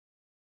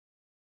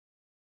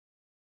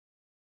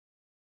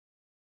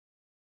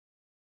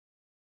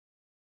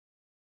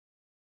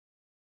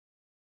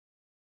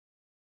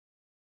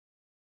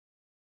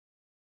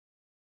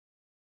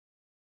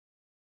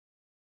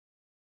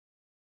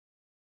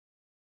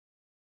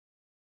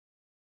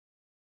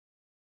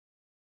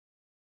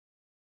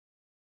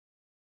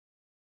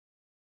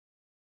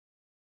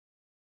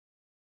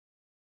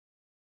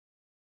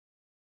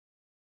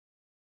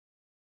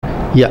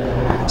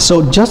Yeah.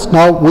 So just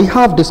now we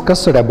have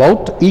discussed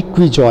about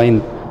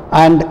equi-join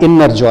and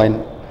inner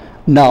join.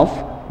 Now,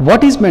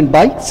 what is meant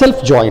by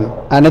self-join?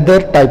 Another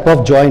type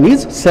of join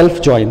is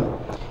self-join.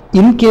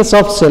 In case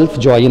of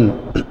self-join,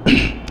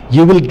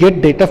 you will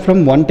get data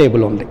from one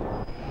table only.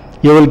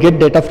 You will get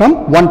data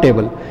from one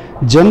table.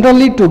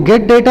 Generally, to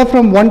get data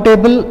from one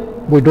table,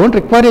 we don't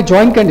require a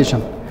join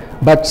condition,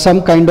 but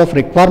some kind of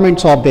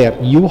requirements are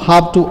there. You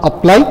have to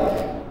apply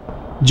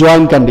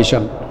join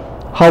condition.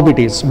 How it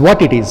is,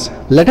 what it is.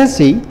 Let us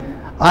see.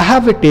 I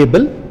have a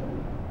table.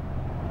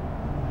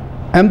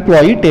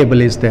 Employee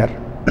table is there.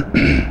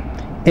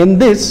 In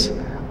this,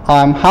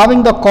 I am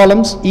having the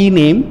columns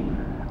e-name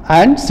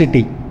and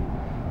city.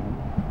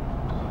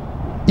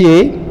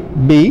 A,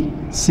 B,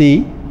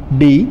 C,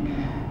 D,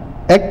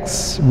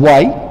 X,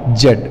 Y,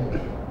 Z.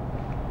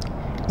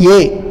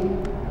 A,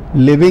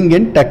 living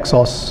in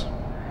Texas.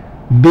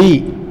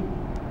 B,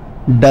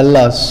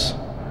 Dallas.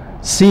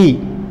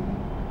 C,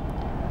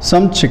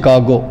 some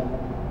Chicago.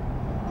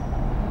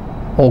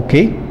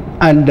 Okay.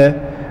 And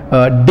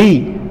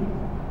D,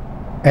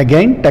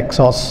 again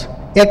Texas.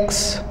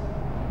 X,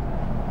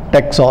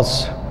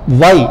 Texas.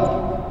 Y,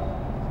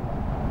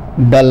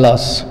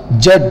 Dallas.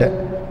 Z,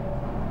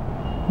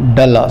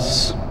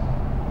 Dallas.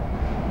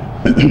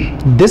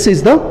 This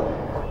is the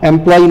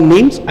employee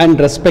names and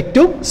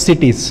respective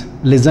cities.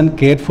 Listen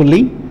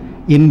carefully,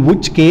 in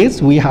which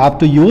case we have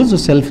to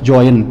use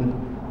self-join.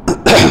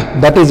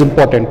 That is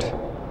important.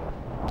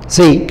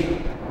 See,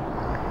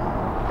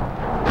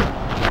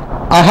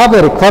 I have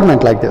a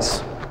requirement like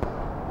this.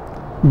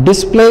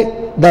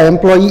 Display the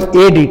employee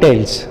A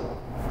details.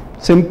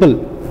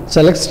 Simple.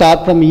 Select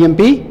start from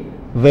EMP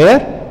where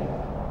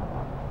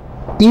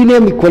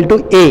e-name equal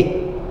to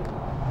A.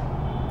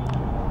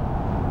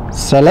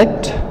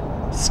 Select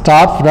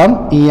start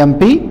from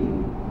EMP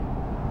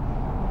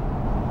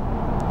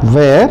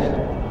where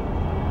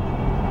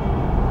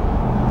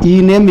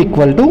e-name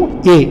equal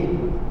to A.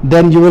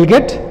 Then you will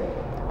get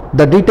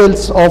the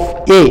details of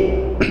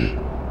A.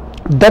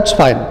 That's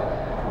fine.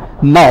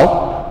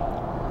 Now,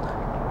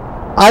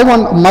 I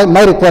want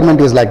my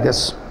requirement is like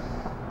this.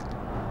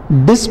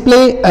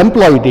 Display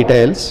employee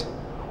details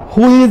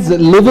who is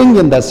living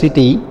in the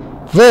city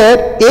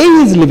where A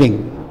is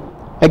living.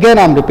 Again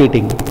I am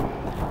repeating.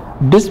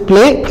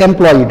 Display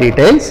employee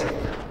details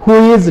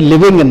who is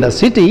living in the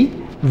city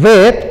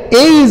where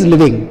A is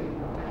living.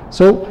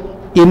 So,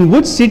 in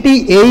which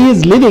city A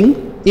is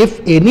living,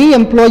 if any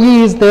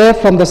employee is there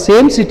from the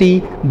same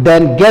city,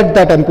 then get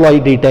that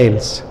employee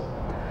details.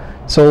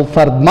 So,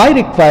 for my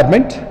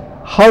requirement,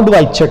 how do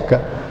I check?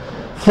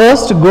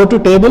 First, go to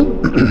table,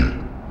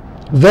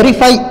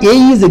 verify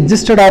A is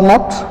existed or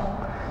not.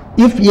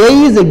 If A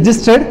is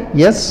existed,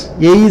 yes,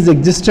 A is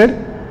existed,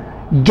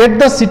 get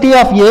the city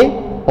of A.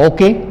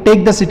 Okay,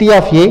 take the city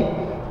of A,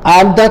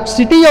 and that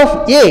city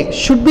of A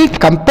should be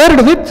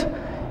compared with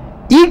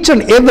each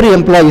and every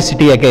employee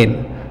city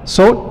again.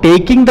 So,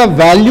 taking the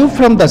value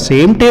from the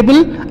same table,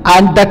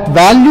 and that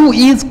value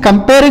is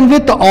comparing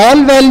with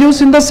all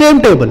values in the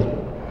same table.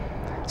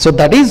 So,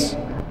 that is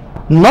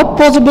not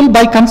possible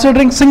by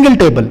considering single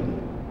table.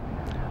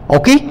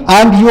 Okay,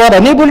 and you are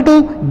unable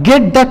to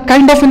get that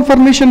kind of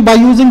information by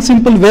using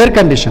simple where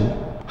condition.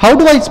 How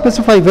do I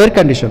specify where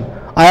condition?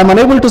 I am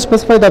unable to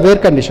specify the where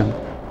condition.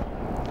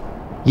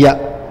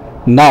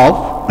 Yeah,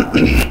 now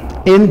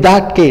in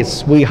that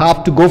case we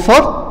have to go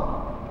for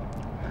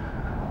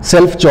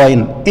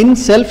self-join. In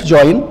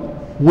self-join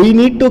we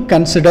need to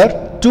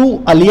consider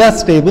two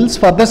alias tables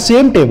for the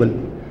same table,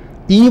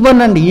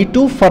 E1 and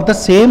E2 for the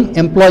same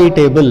employee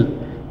table,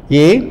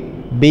 A,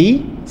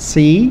 B,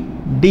 C,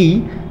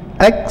 D,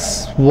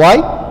 X,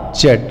 Y,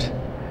 Z.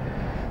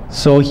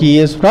 So he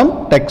is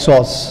from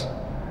Texas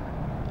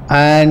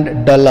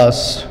and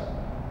Dallas.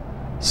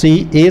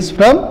 C is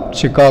from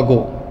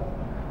Chicago.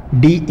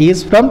 D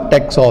is from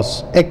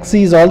Texas. X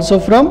is also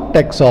from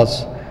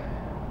Texas.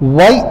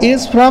 Y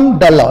is from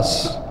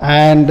Dallas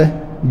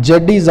and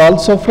Z is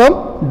also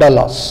from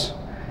Dallas.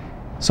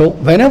 So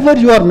whenever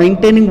you are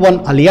maintaining one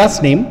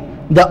alias name,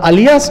 the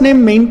alias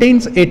name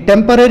maintains a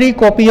temporary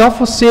copy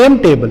of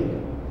same table.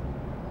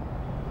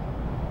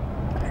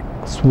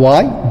 X,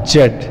 Y, Z.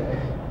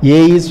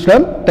 A is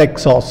from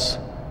Texas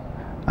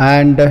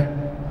and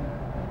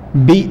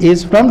B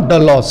is from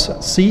Dallas.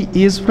 C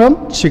is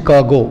from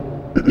Chicago.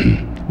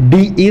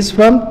 D is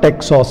from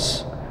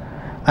Texas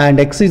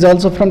and X is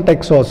also from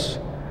Texas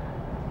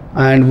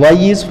and Y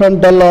is from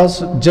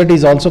Dallas, Z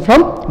is also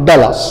from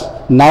Dallas.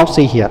 Now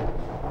see here.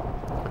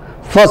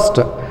 First,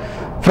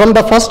 from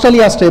the first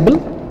alias table,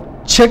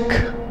 check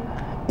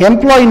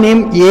employee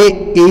name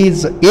A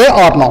is A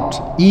or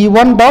not.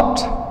 E1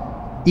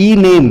 dot E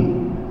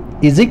name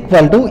is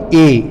equal to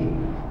A.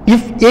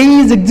 If A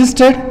is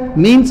existed,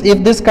 means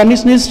if this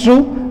condition is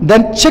true,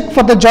 then check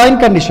for the join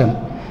condition.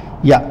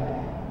 Yeah.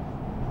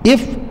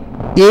 If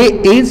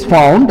A is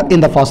found in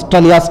the first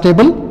alias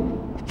table,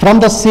 from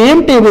the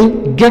same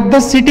table get the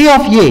city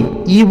of A,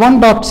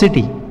 E1 dot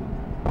city,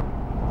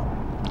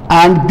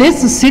 and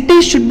this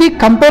city should be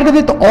compared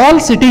with all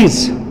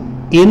cities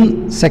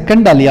in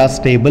second alias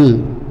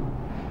table.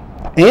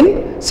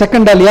 In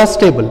second alias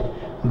table.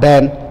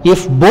 Then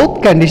if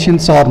both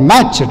conditions are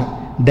matched,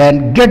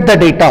 then get the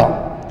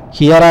data.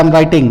 Here I am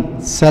writing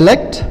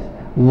select,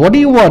 what do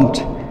you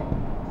want?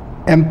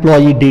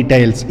 Employee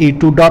details,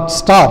 E2 dot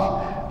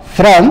star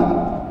from,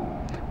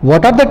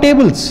 what are the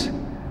tables?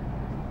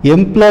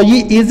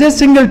 Employee is a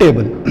single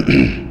table.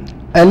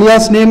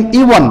 Alias name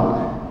E1.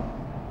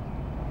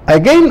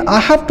 Again I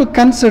have to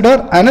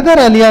consider another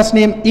alias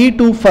name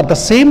E2 for the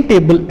same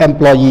table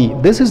employee.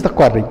 This is the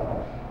query.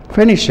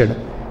 Finished.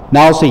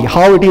 Now see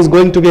how it is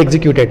going to be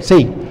executed.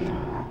 See,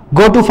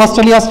 go to first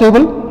alias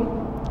table,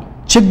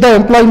 check the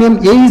employee name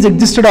A is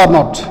existed or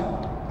not.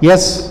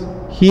 Yes,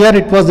 here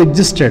it was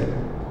existed.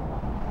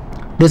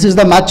 This is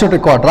the matched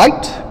record,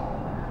 right?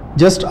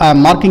 Just I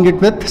am marking it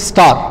with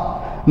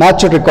star.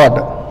 Matched record.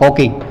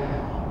 Okay.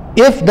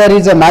 If there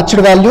is a matched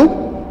value,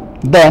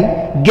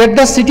 then get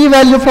the city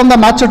value from the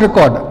matched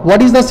record.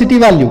 What is the city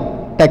value?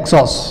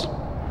 Texas.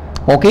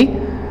 Okay.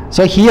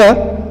 So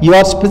here you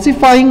are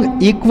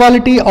specifying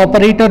equality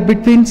operator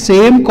between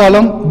same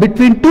column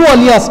between two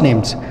alias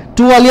names.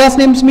 Two alias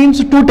names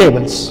means two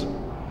tables,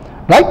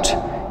 right?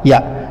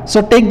 Yeah.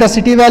 So take the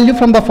city value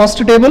from the first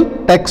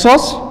table,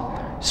 Texas,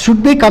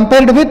 should be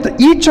compared with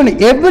each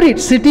and every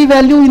city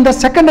value in the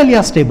second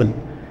alias table.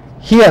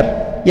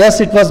 Here,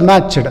 yes, it was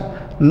matched,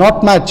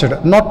 not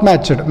matched, not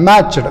matched,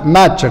 matched,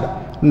 matched,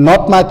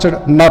 not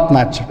matched, not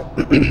matched.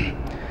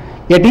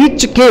 At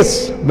each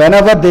case,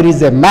 whenever there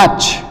is a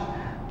match,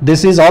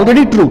 this is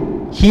already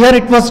true. Here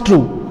it was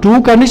true.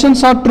 Two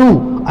conditions are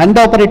true, and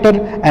the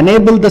operator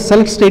enable the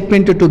select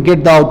statement to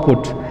get the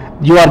output.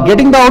 You are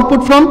getting the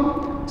output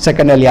from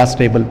second alias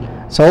table.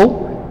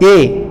 So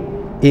A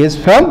is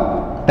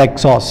from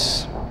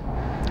Texas.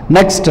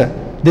 Next,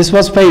 this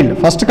was failed.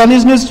 First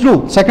condition is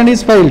true, second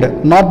is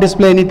failed. Not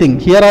display anything.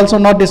 Here also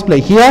not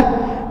display.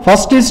 Here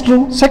first is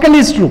true, second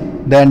is true.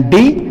 Then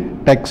D,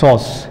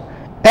 Texas.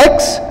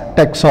 X,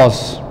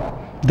 Texas.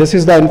 This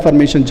is the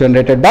information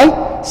generated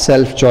by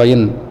self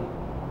join.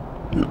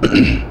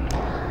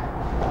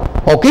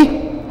 Okay.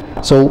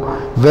 So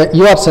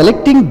you are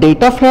selecting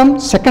data from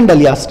second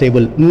alias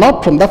table,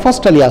 not from the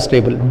first alias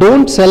table.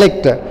 Don't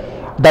select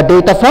the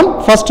data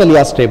from first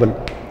alias table.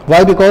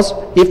 Why? Because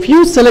if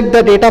you select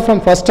the data from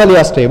first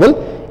alias table,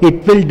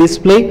 it will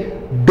display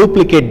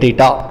duplicate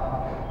data.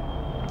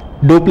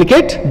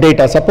 Duplicate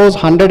data. Suppose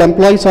 100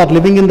 employees are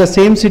living in the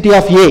same city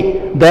of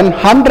A, then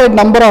 100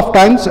 number of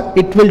times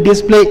it will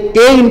display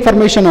A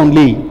information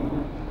only.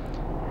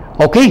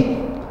 Okay.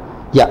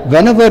 Yeah,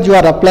 whenever you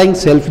are applying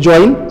self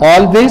join,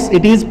 always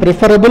it is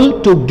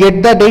preferable to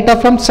get the data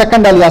from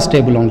second alias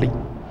table only.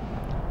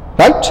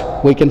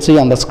 Right? We can see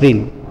on the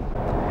screen.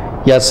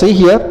 Yeah, see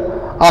here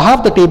I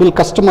have the table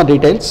customer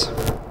details.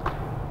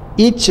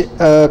 Each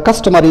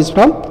customer is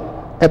from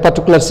a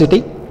particular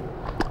city.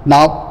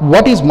 Now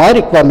what is my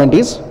requirement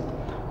is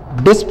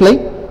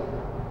display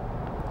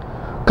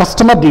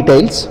customer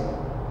details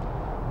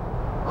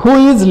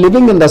who is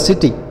living in the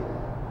city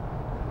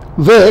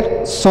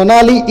where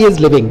Sonali is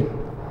living.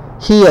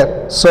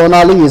 Here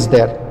Sonali is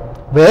there,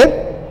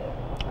 where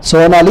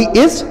Sonali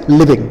is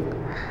living.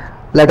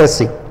 Let us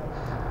see.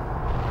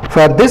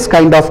 For this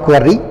kind of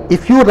query,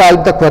 if you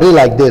write the query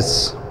like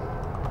this,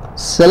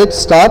 select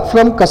start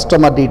from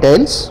customer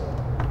details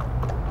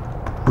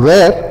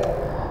where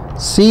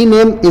C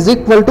name is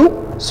equal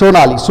to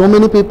Sonali. So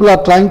many people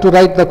are trying to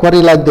write the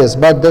query like this,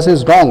 but this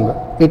is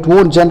wrong. It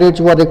won't generate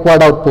your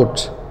required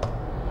output.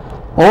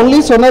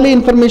 Only Sonali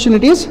information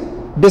it is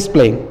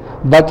displaying.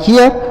 But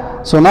here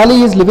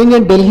Sonali is living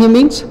in Delhi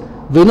means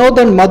Vinod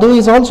and Madhu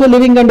is also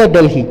living under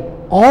Delhi.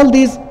 All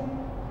these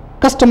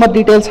customer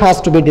details has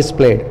to be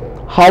displayed.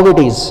 How it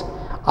is?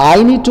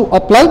 I need to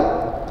apply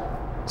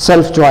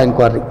self join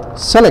query.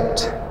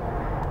 Select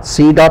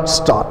C dot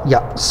star.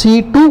 Yeah,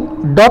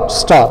 C2 dot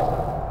star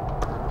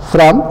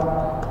from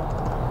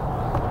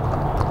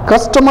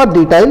customer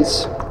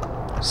details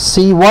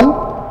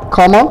C1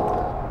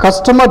 comma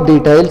customer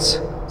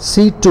details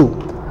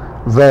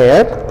C2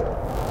 where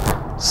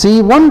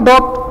C1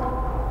 dot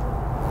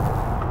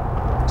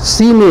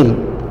C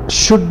name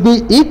should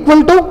be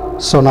equal to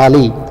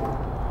Sonali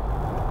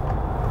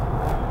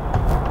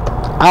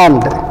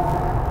and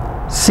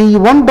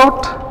C1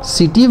 dot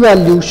city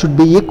value should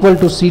be equal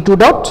to C2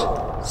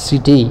 dot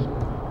city.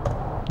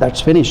 That's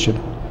finished.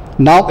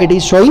 Now it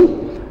is showing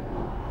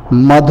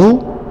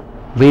Madhu,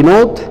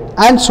 Vinod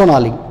and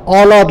Sonali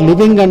all are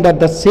living under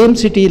the same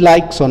city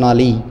like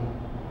Sonali.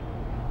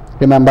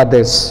 Remember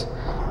this.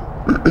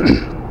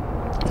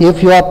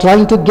 If you are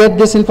trying to get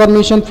this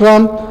information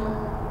from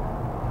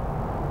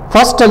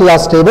first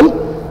alias table,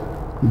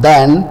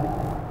 then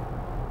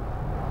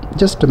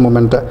just a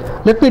moment,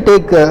 let me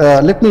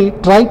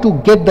try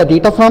to get the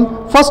data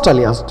from first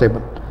alias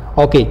table.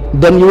 Okay,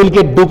 then you will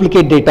get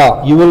duplicate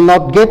data, you will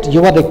not get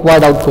your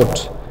required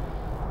output.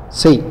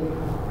 See,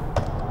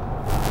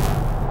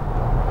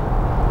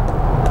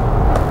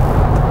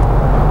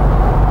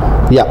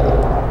 yeah,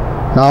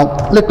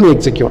 now let me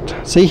execute.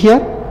 See here,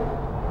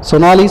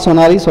 Sonali,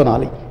 Sonali,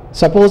 Sonali.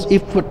 Suppose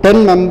if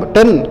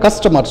 10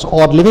 customers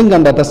are living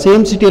under the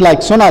same city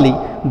like Sonali,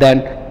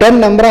 then 10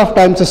 number of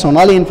times the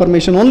Sonali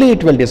information only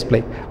it will display.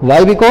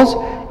 Why? Because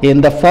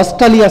in the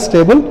first alias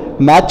table,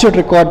 matched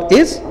record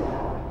is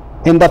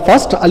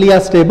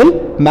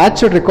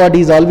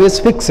always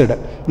fixed.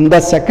 In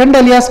the second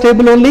alias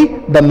table only,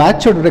 the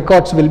matched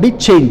records will be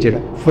changed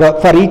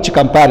for each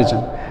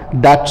comparison.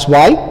 That's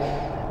why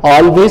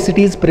always it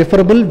is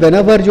preferable,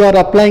 whenever you are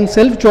applying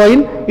self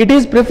join, it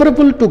is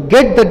preferable to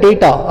get the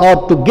data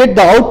or to get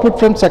the output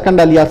from second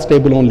alias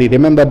table only.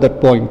 Remember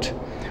that point.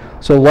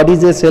 So what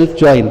is a self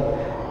join?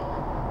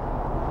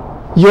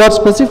 You are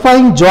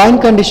specifying join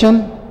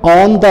condition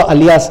on the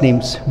alias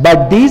names,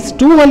 but these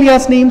two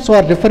alias names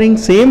are referring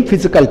same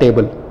physical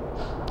table.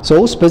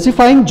 So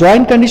specifying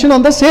join condition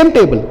on the same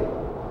table.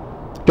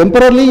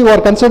 Temporarily you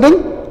are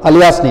considering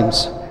alias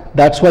names.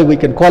 That's why we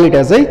can call it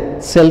as a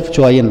self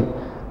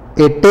join.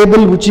 A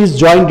table which is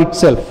joined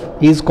itself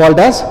is called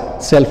as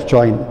self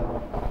join.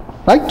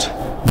 Right?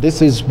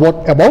 This is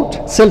what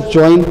about self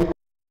join.